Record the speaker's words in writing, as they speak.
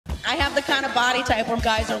I have the kind of body type where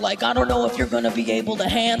guys are like, I don't know if you're gonna be able to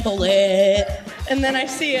handle it. And then I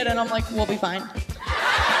see it and I'm like, we'll be fine.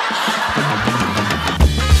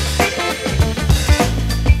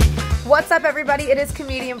 What's up, everybody? It is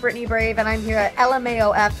comedian Brittany Brave, and I'm here at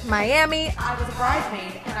LMAOF Miami. I was a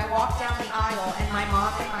bridesmaid, and I walked down the aisle, and my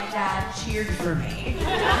mom and my dad cheered for me.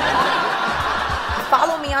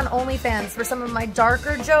 Follow me on OnlyFans for some of my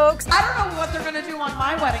darker jokes. I don't know what they're gonna do on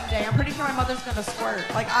my wedding day. I'm pretty sure my mother's gonna squirt.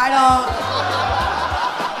 Like,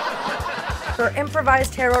 For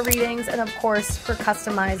improvised tarot readings, and of course, for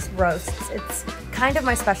customized roasts. It's kind of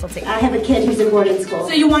my specialty. I have a kid who's in boarding school.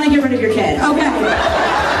 So you want to get rid of your kid? Okay.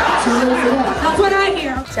 That's what I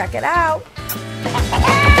hear. Check it out.